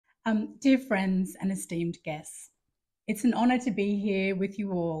Dear friends and esteemed guests, it's an honour to be here with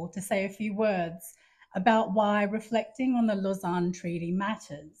you all to say a few words about why reflecting on the Lausanne Treaty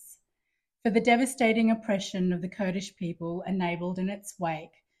matters for the devastating oppression of the Kurdish people enabled in its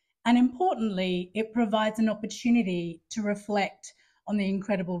wake. And importantly, it provides an opportunity to reflect on the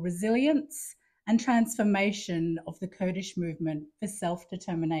incredible resilience and transformation of the Kurdish movement for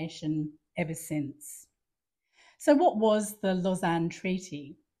self-determination ever since. So what was the Lausanne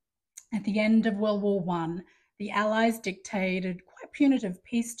Treaty? At the end of World War I, the Allies dictated quite punitive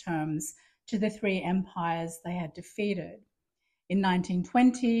peace terms to the three empires they had defeated. In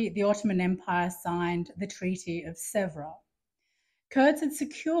 1920, the Ottoman Empire signed the Treaty of Sèvres. Kurds had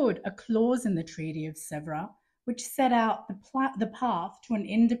secured a clause in the Treaty of Sèvres which set out the path to an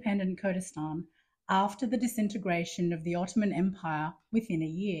independent Kurdistan after the disintegration of the Ottoman Empire within a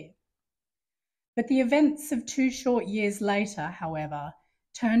year. But the events of 2 short years later, however,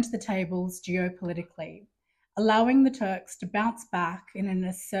 turned the tables geopolitically, allowing the Turks to bounce back in an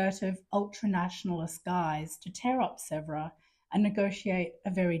assertive ultranationalist guise to tear up Sèvres and negotiate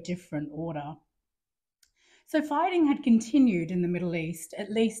a very different order. So fighting had continued in the Middle East at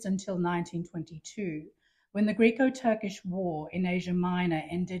least until 1922, when the Greco-Turkish War in Asia Minor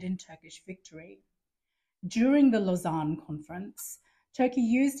ended in Turkish victory. During the Lausanne Conference, Turkey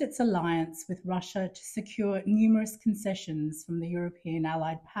used its alliance with Russia to secure numerous concessions from the European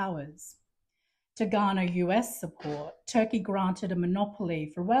allied powers. To garner US support, Turkey granted a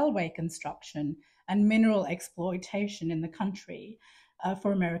monopoly for railway construction and mineral exploitation in the country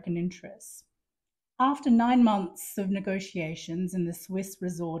for American interests. After 9 months of negotiations in the Swiss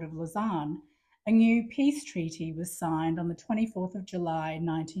resort of Lausanne, a new peace treaty was signed on the 24th of July,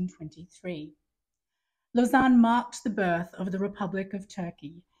 1923. Lausanne marked the birth of the Republic of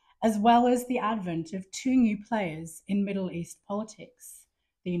Turkey, as well as the advent of 2 new players in Middle East politics,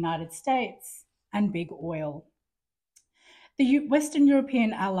 the United States and big oil. The Western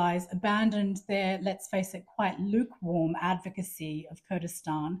European allies abandoned their, let's face it, quite lukewarm advocacy of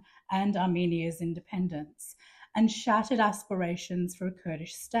Kurdistan and Armenia's independence and shattered aspirations for a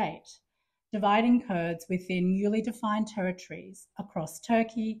Kurdish state, dividing Kurds within newly defined territories across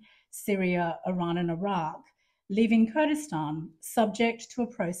Turkey, Syria, Iran, and Iraq, leaving Kurdistan subject to a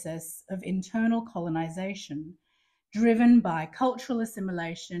process of internal colonization driven by cultural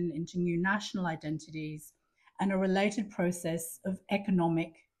assimilation into new national identities and a related process of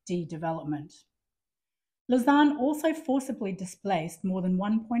economic de-development. Lausanne also forcibly displaced more than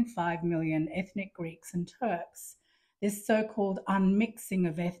 1.5 million ethnic Greeks and Turks. This so-called unmixing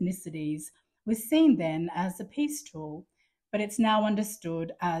of ethnicities was seen then as a peace tool, but it's now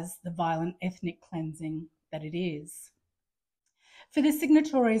understood as the violent ethnic cleansing that it is. For the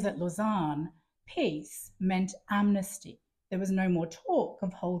signatories at Lausanne, peace meant amnesty. There was no more talk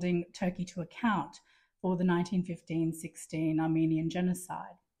of holding Turkey to account for the 1915-16 Armenian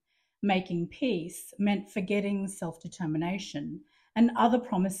genocide. Making peace meant forgetting self-determination and other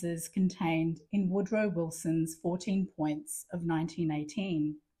promises contained in Woodrow Wilson's 14 Points of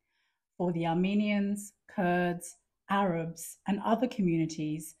 1918. For the Armenians, Kurds, Arabs, and other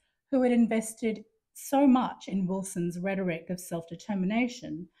communities who had invested so much in Wilson's rhetoric of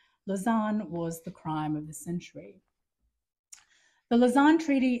self-determination, Lausanne was the crime of the century. The Lausanne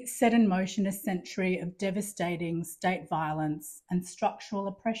Treaty set in motion a century of devastating state violence and structural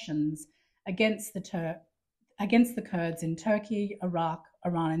oppressions against the Kurds in Turkey, Iraq,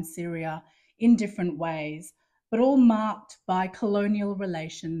 Iran, and Syria in different ways, but all marked by colonial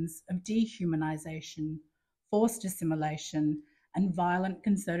relations of dehumanization, forced assimilation, and violent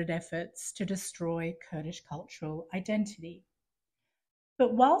concerted efforts to destroy Kurdish cultural identity.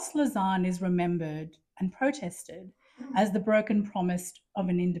 But whilst Lausanne is remembered and protested as the broken promise of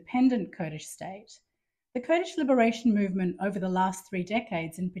an independent Kurdish state, the Kurdish liberation movement over the last 3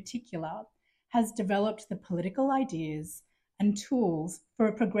 decades in particular has developed the political ideas and tools for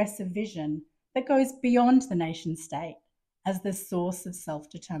a progressive vision that goes beyond the nation state as the source of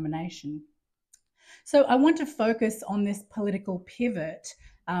self-determination. So I want to focus on this political pivot,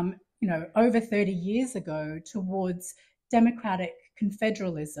 over 30 years ago towards democratic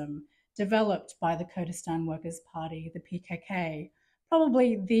confederalism developed by the Kurdistan Workers' Party, the PKK,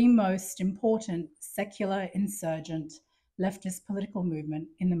 probably the most important secular insurgent leftist political movement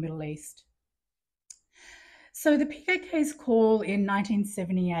in the Middle East. So the PKK's call in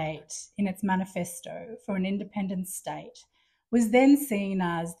 1978 in its manifesto for an independent state was then seen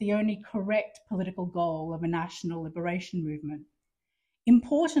as the only correct political goal of a national liberation movement.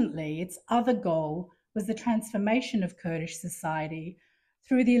 Importantly, its other goal was the transformation of Kurdish society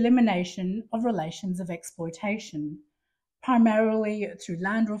through the elimination of relations of exploitation, primarily through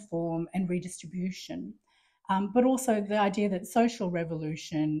land reform and redistribution, but also the idea that social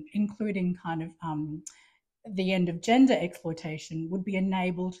revolution, including kind of the end of gender exploitation, would be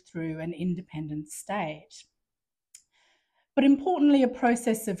enabled through an independent state. But importantly, a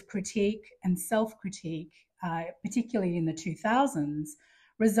process of critique and self-critique, particularly in the 2000s,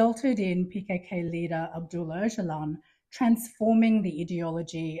 resulted in PKK leader Abdullah Öcalan transforming the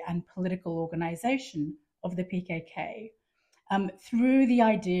ideology and political organization of the PKK through the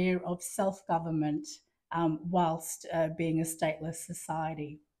idea of self-government whilst being a stateless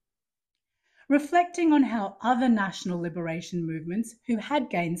society. Reflecting on how other national liberation movements who had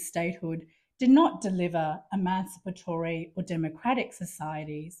gained statehood did not deliver emancipatory or democratic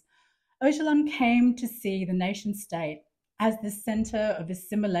societies, Öcalan came to see the nation-state as the center of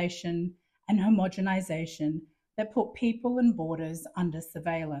assimilation and homogenization that put people and borders under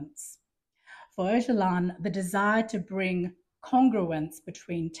surveillance. For Öcalan, the desire to bring congruence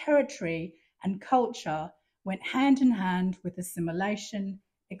between territory and culture went hand in hand with assimilation,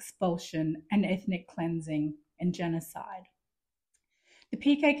 expulsion, and ethnic cleansing and genocide. The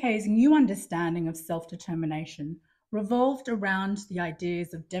PKK's new understanding of self-determination revolved around the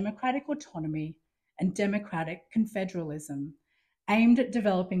ideas of democratic autonomy and democratic confederalism, aimed at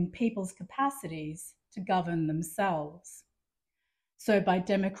developing people's capacities to govern themselves. So by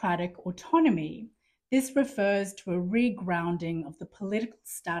democratic autonomy, this refers to a regrounding of the political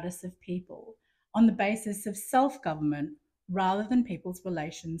status of people on the basis of self-government rather than people's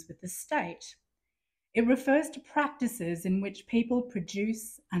relations with the state. It refers to practices in which people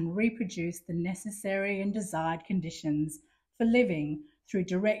produce and reproduce the necessary and desired conditions for living through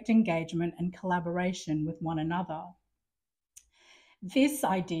direct engagement and collaboration with one another. This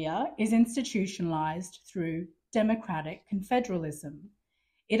idea is institutionalized through democratic confederalism.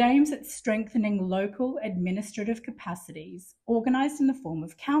 It aims at strengthening local administrative capacities organized in the form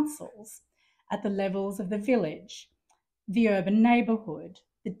of councils at the levels of the village, the urban neighborhood,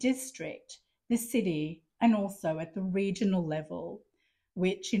 the district, the city, and also at the regional level,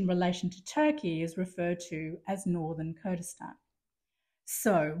 which in relation to Turkey is referred to as Northern Kurdistan.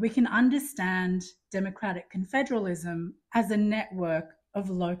 So we can understand democratic confederalism as a network of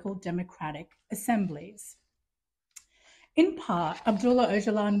local democratic assemblies. In part, Abdullah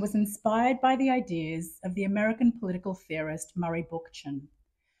Öcalan was inspired by the ideas of the American political theorist Murray Bookchin.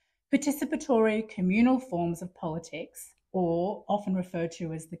 Participatory communal forms of politics, or often referred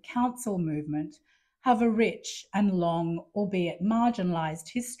to as the council movement, have a rich and long, albeit marginalized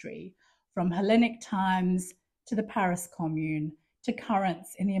history, from Hellenic times to the Paris Commune to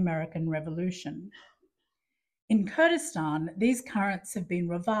currents in the American Revolution. In Kurdistan, these currents have been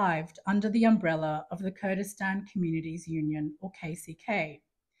revived under the umbrella of the Kurdistan Communities Union, or KCK,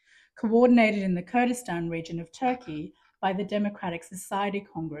 coordinated in the Kurdistan region of Turkey by the Democratic Society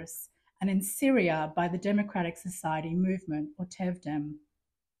Congress, and in Syria by the Democratic Society Movement, or TEVDEM.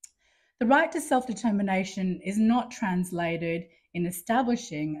 The right to self-determination is not translated in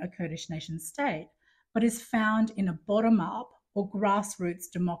establishing a Kurdish nation state, but is found in a bottom-up or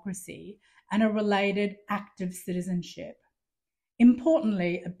grassroots democracy and a related active citizenship.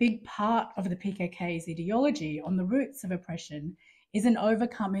 Importantly, a big part of the PKK's ideology on the roots of oppression is in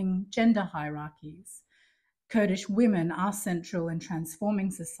overcoming gender hierarchies. Kurdish women are central in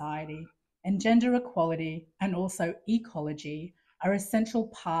transforming society, and gender equality and also ecology are a central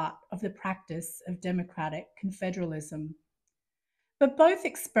part of the practice of democratic confederalism. But both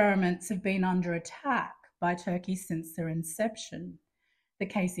experiments have been under attack by Turkey since their inception. The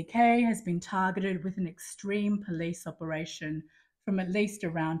KCK has been targeted with an extreme police operation from at least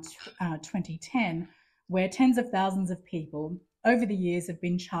around 2010, where tens of thousands of people over the years have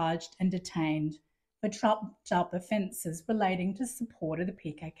been charged and detained for trumped-up offences relating to support of the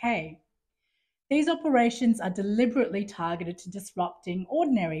PKK. These operations are deliberately targeted to disrupting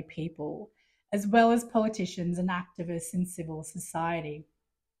ordinary people, as well as politicians and activists in civil society.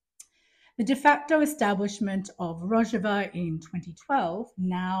 The de facto establishment of Rojava in 2012,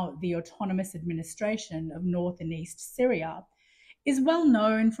 now the Autonomous Administration of North and East Syria, is well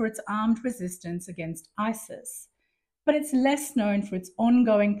known for its armed resistance against ISIS, but it's less known for its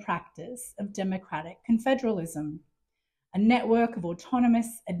ongoing practice of democratic confederalism. A network of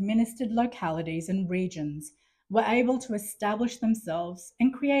autonomous administered localities and regions were able to establish themselves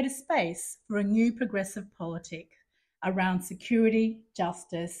and create a space for a new progressive politic around security,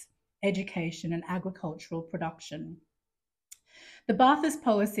 justice, education, and agricultural production. The Ba'athist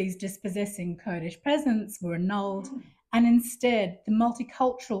policies dispossessing Kurdish peasants were annulled, and instead the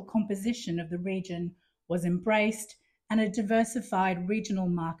multicultural composition of the region was embraced and a diversified regional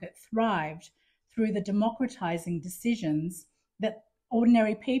market thrived through the democratizing decisions that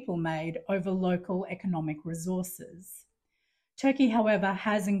ordinary people made over local economic resources. Turkey, however,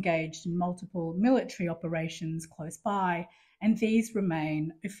 has engaged in multiple military operations close by, and these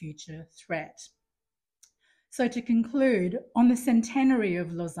remain a future threat. So to conclude, on the centenary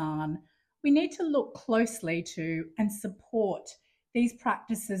of Lausanne, we need to look closely to and support these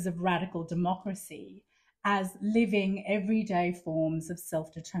practices of radical democracy as living everyday forms of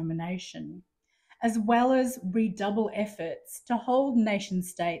self-determination, as well as redouble efforts to hold nation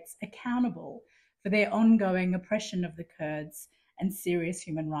states accountable for their ongoing oppression of the Kurds and serious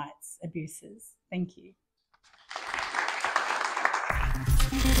human rights abuses. Thank you.